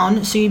get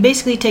down. So you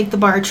basically take the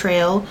bar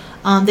trail.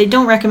 They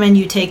don't recommend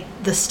you take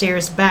the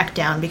stairs back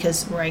down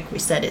because, like we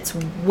said, it's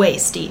way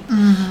steep.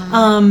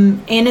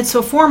 And it's a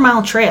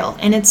 4-mile trail,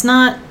 and it's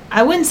not.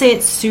 I wouldn't say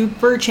it's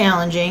super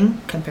challenging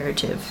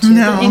comparative to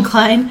the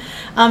incline.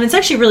 It's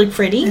actually really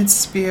pretty.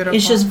 It's beautiful.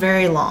 It's just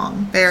very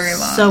long. Very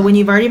long. So when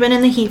you've already been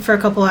in the heat for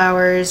a couple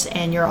hours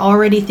and you're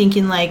already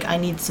thinking like, I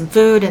need some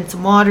food and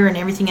some water and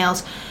everything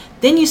else,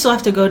 then you still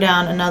have to go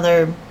down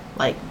another,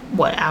 like,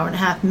 hour and a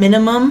half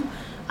minimum.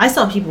 I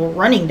saw people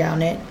running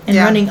down it and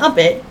running up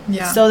it.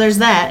 Yeah. So there's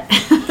that.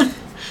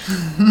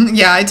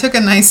 Yeah, I took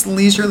a nice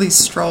leisurely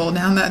stroll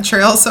down that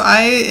trail. So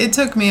it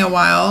took me a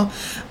while.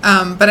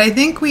 But I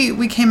think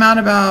we came out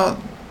about,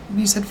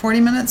 you said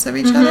 40 minutes of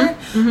each other.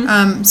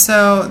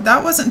 So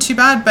that wasn't too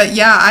bad. But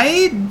yeah,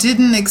 I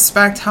didn't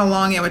expect how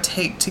long it would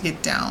take to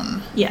get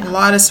down. Yeah. A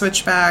lot of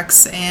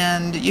switchbacks,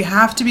 and you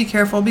have to be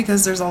careful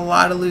because there's a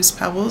lot of loose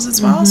pebbles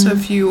as well. So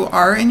if you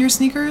are in your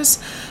sneakers,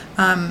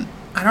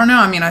 I don't know.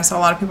 I mean, I saw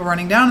a lot of people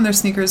running down in their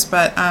sneakers,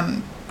 but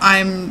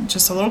I'm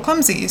just a little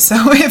clumsy.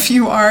 So if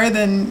you are,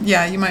 then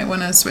yeah, you might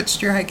want to switch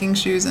to your hiking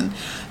shoes and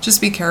just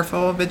be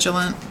careful,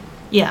 vigilant.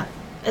 Yeah.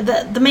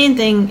 The main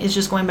thing is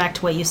just going back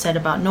to what you said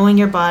about knowing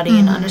your body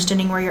and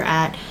understanding where you're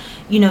at.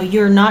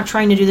 You're not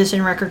trying to do this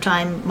in record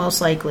time,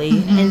 most likely.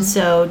 And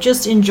so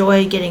just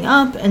enjoy getting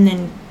up and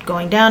then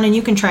going down, and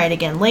you can try it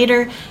again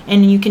later,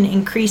 and you can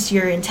increase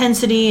your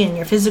intensity and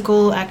your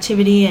physical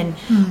activity and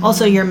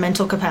also your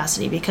mental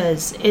capacity,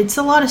 because it's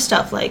a lot of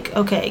stuff. Like,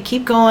 okay,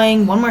 keep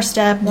going, one more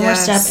step, more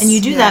step, and you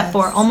do that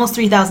for almost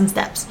 3,000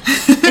 steps.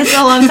 It's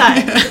a long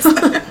time.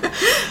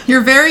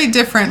 You're very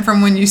different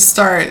from when you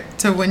start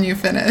to when you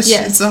finish.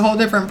 Yes. It's a whole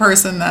different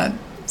person that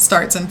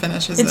starts and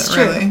finishes it's it,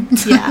 true. Really.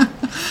 Yeah.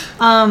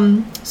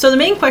 So the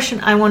main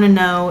question I want to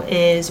know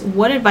is,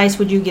 what advice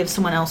would you give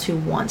someone else who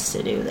wants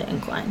to do the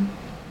incline?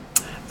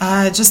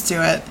 Just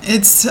do it.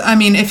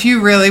 If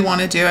you really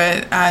want to do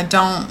it,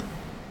 don't,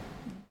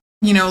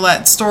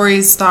 let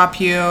stories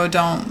stop you.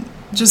 Don't,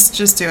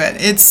 just do it.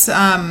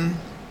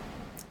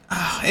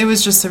 It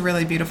was just a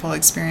really beautiful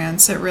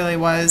experience. It really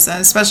was,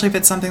 especially if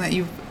it's something that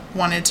you've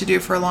wanted to do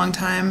for a long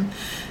time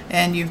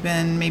and you've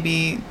been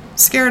maybe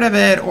scared of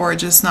it or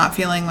just not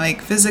feeling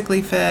like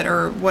physically fit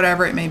or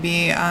whatever it may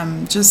be.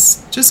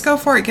 Just go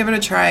for it. Give it a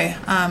try.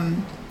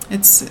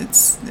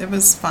 It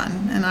was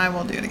fun, and I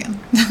will do it again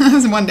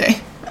one day.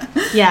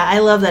 Yeah, I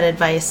love that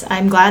advice.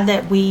 I'm glad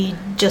that we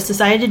just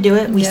decided to do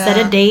it. We set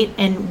a date,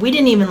 and we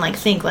didn't even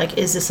think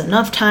is this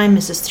enough time?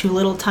 Is this too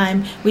little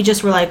time? We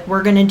just were like,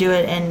 we're going to do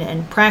it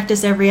and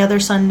practice every other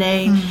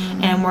Sunday,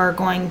 and we're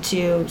going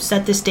to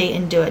set this date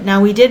and do it.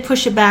 Now, we did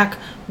push it back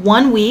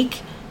 1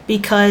 week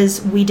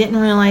because we didn't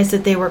realize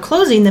that they were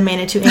closing the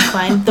Manitou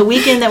Incline the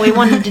weekend that we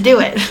wanted to do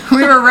it.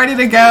 We were ready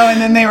to go, and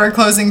then they were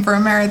closing for a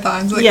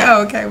marathon. It's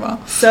oh, okay,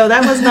 well. So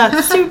that was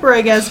not super,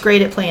 I guess,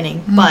 great at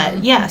planning.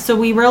 But, yeah, so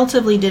we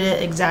relatively did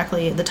it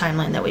exactly the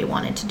timeline that we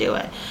wanted to do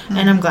it.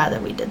 And I'm glad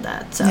that we did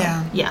that. So,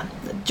 yeah,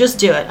 just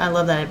do it. I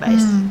love that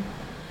advice.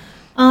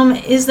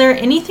 Is there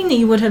anything that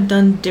you would have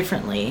done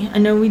differently? I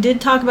know we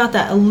did talk about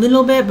that a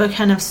little bit, but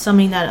kind of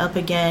summing that up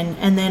again.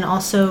 And then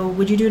also,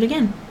 would you do it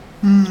again?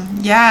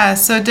 Yeah,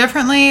 so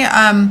differently,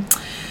 I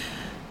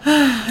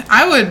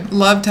would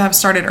love to have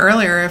started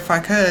earlier if I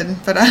could,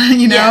 but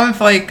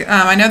if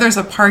I know there's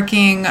a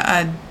parking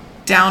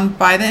down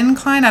by the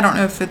incline. I don't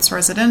know if it's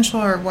residential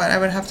or what. I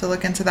would have to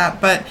look into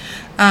that, but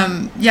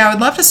I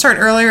would love to start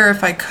earlier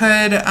if I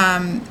could,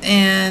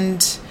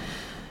 and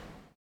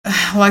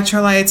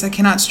electrolytes. I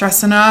cannot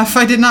stress enough.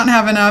 I did not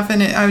have enough,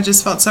 and I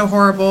just felt so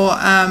horrible.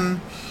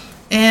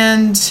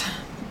 And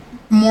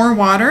more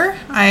water.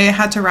 I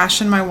had to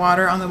ration my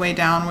water on the way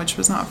down, which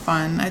was not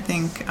fun. I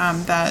think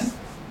that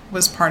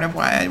was part of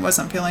why I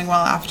wasn't feeling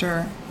well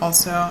after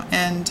also.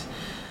 And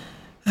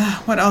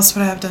what else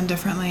would I have done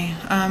differently?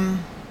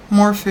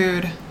 More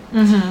food.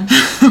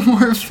 Mm-hmm.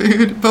 More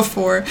food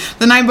before.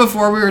 The night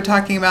before, we were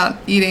talking about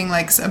eating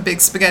like a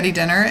big spaghetti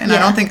dinner, and I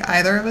don't think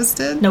either of us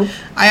did. Nope.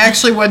 I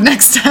actually would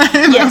next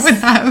time. Yes. I would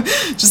have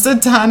just a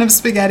ton of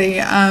spaghetti.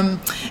 And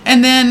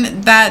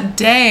then that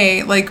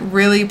day, like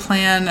really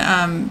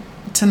plan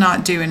to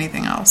not do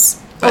anything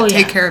else, but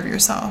take care of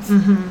yourself.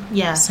 Mm-hmm.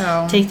 Yeah.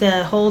 So take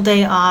the whole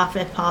day off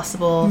if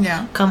possible.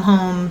 Yeah. Come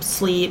home,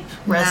 sleep,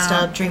 rest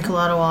up, drink a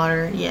lot of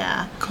water.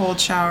 Yeah. Cold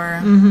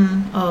shower.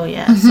 Mm-hmm. Oh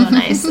yeah, so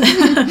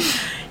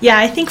nice. Yeah,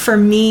 I think for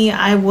me,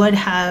 I would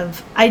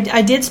have...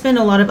 I did spend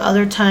a lot of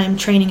other time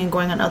training and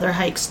going on other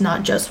hikes,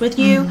 not just with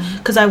you,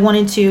 because I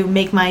wanted to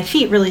make my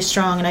feet really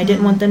strong, and I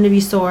didn't want them to be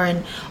sore,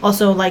 and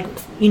also, like,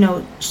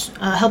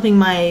 helping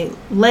my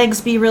legs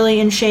be really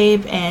in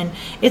shape, and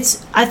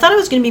I thought it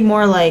was going to be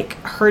more, like,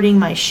 hurting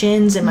my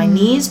shins and my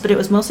knees, but it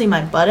was mostly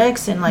my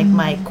buttocks and, like,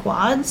 my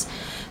quads.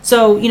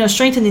 So,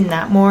 strengthening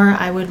that more,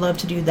 I would love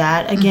to do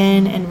that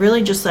again, and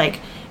really just,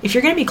 like, if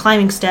you're going to be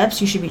climbing steps,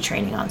 you should be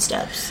training on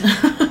steps.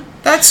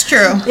 That's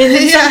true.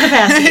 In some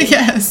capacity.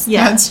 Yes,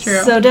 yeah, that's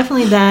true. So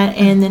definitely that.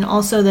 And then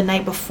also the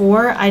night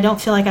before, I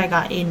don't feel like I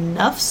got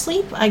enough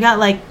sleep. I got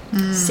like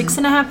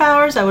 6.5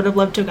 hours. I would have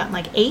loved to have gotten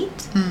like 8.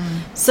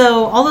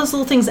 So all those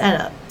little things add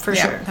up for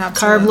sure.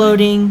 Absolutely. Carb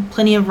loading,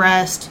 plenty of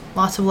rest,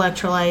 lots of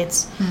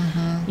electrolytes.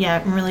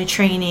 Yeah, I'm really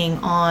training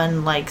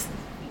on like,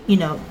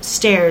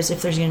 stairs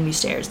if there's going to be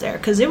stairs there,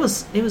 because it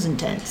was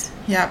intense.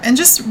 Yeah, and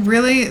just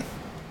really...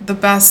 The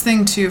best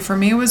thing too for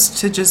me was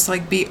to just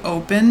like be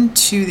open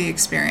to the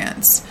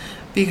experience,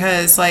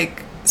 because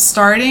like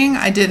starting,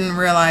 I didn't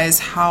realize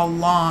how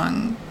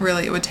long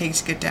really it would take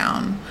to get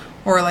down,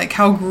 or like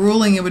how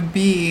grueling it would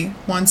be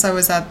once I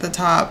was at the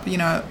top,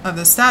 of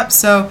the steps.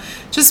 So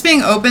just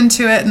being open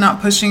to it,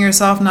 not pushing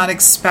yourself, not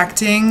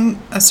expecting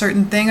a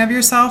certain thing of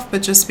yourself,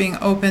 but just being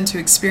open to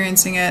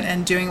experiencing it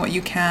and doing what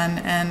you can,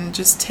 and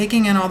just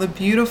taking in all the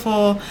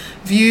beautiful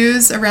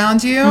views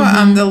around you.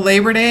 The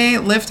Labor Day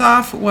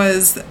liftoff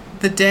was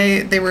the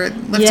day they were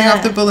lifting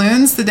off the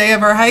balloons, the day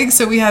of our hike.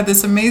 So we had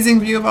this amazing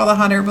view of all the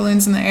hot air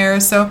balloons in the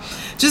air. So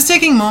just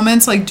taking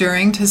moments like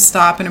during to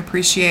stop and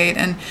appreciate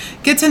and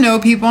get to know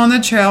people on the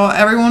trail.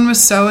 Everyone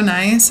was so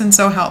nice and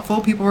so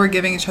helpful. People were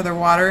giving each other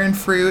water and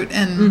fruit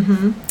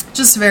and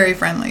just very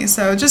friendly.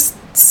 So just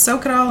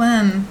soak it all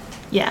in.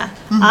 Yeah.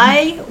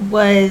 I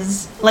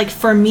was, like,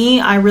 for me,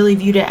 I really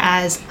viewed it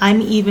as,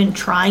 I'm even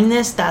trying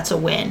this, that's a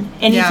win.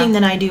 Anything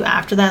that I do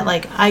after that,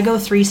 like, I go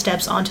 3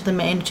 steps onto the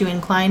Manitou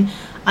incline,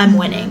 I'm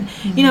winning.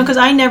 Because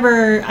I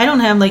don't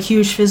have, like,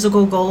 huge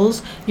physical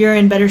goals. You're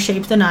in better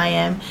shape than I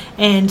am.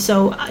 And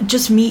so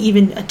just me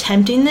even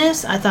attempting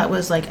this, I thought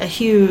was, like, a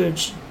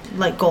huge...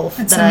 like goal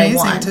that I want.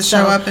 It's amazing to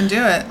show up and do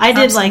it. I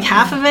did like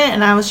half of it,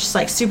 and I was just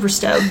like super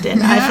stoked,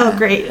 and I felt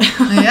great.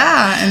 And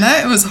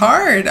that was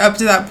hard up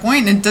to that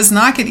point. It does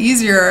not get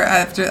easier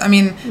after. I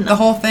mean, the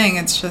whole thing.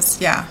 It's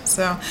just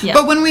So,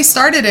 but when we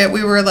started it,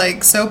 we were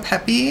like so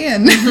peppy,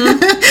 and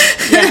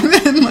and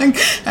then like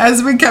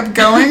as we kept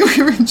going,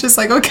 we were just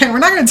like, okay, we're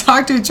not going to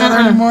talk to each other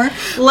anymore.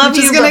 Love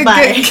we're just going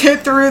to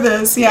get through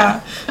this.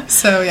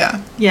 So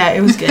yeah,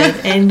 it was good,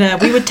 and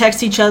we would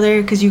text each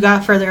other because you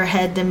got further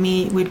ahead than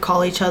me. We'd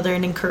call each other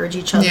and encourage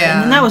each other,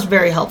 and that was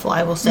very helpful.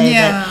 I will say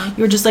that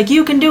you were just like,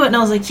 you can do it, and I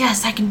was like,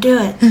 yes, I can do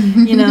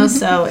it.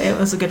 So it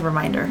was a good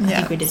reminder. I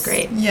think we did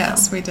great.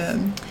 Yes, we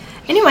did.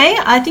 Anyway,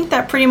 I think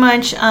that pretty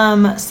much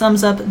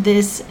sums up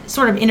this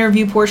sort of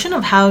interview portion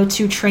of how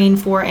to train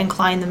for and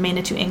climb the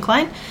Manitou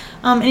Incline.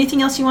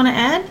 Anything else you want to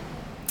add?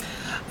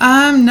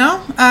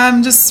 No,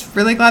 I'm just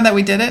really glad that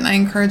we did it, and I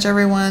encourage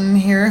everyone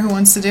here who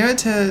wants to do it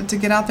to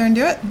get out there and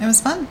do it. It was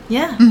fun.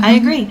 Yeah, I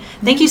agree.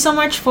 Thank you so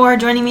much for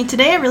joining me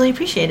today. I really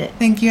appreciate it.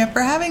 Thank you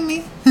for having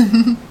me.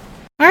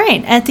 All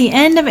right, at the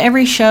end of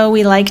every show,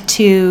 we like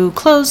to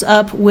close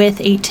up with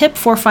a tip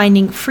for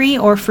finding free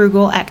or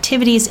frugal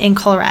activities in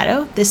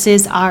Colorado. This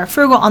is our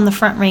Frugal on the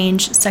Front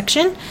Range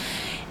section.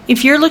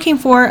 If you're looking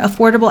for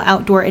affordable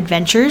outdoor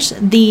adventures,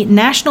 the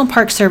National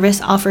Park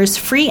Service offers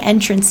free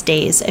entrance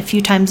days a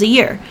few times a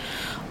year.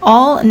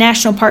 All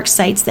national park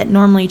sites that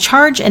normally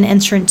charge an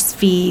entrance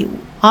fee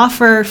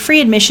offer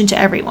free admission to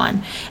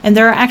everyone. And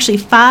there are actually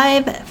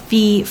 5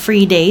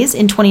 fee-free days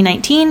in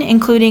 2019,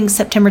 including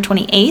September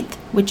 28th,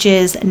 which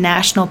is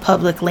National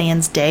Public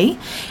Lands Day,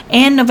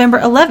 and November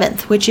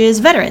 11th, which is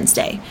Veterans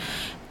Day.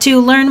 To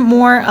learn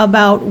more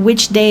about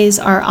which days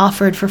are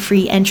offered for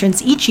free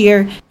entrance each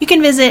year, you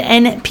can visit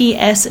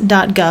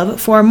nps.gov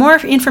for more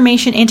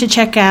information and to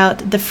check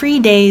out the free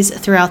days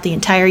throughout the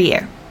entire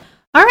year.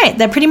 All right,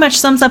 that pretty much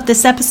sums up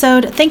this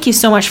episode. Thank you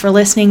so much for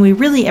listening. We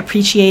really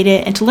appreciate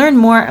it. And to learn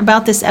more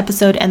about this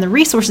episode and the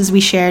resources we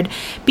shared,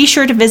 be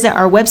sure to visit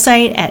our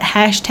website at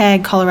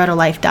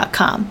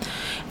 #ColoradoLife.com.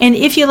 And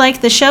if you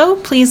like the show,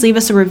 please leave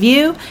us a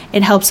review.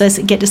 It helps us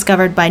get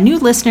discovered by new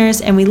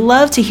listeners, and we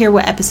love to hear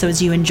what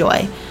episodes you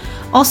enjoy.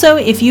 Also,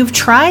 if you've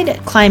tried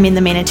climbing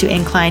the Manitou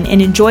Incline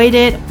and enjoyed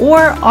it, or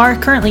are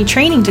currently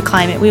training to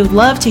climb it, we would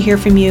love to hear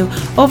from you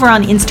over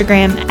on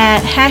Instagram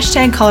at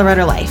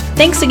 #ColoradoLife.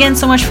 Thanks again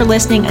so much for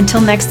listening.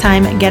 Until next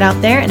time, get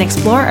out there and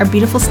explore our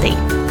beautiful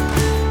state.